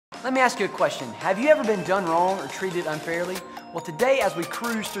Let me ask you a question. Have you ever been done wrong or treated unfairly? Well, today as we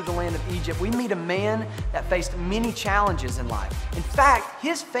cruise through the land of Egypt, we meet a man that faced many challenges in life. In fact,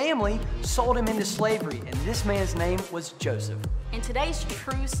 his family sold him into slavery, and this man's name was Joseph. In today's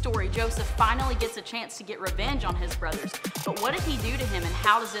true story, Joseph finally gets a chance to get revenge on his brothers. But what did he do to him, and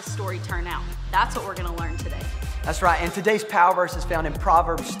how does this story turn out? That's what we're going to learn today. That's right, and today's power verse is found in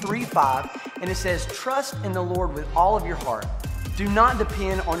Proverbs 3:5, and it says, "Trust in the Lord with all of your heart. Do not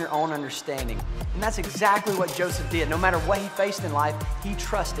depend on your own understanding." And that's exactly what Joseph did. No matter what he faced in life, he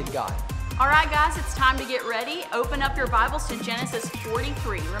trusted God. All right, guys, it's time to get ready. Open up your Bibles to Genesis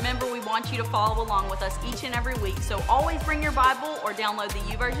 43. Remember, we want you to follow along with us each and every week, so always bring your Bible or download the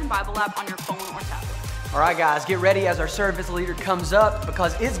YouVersion Bible app on your phone or tablet. All right, guys, get ready as our service leader comes up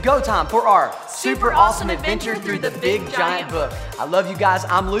because it's go time for our super awesome adventure through the Big Giant Book. I love you guys.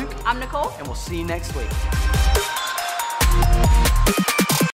 I'm Luke. I'm Nicole. And we'll see you next week.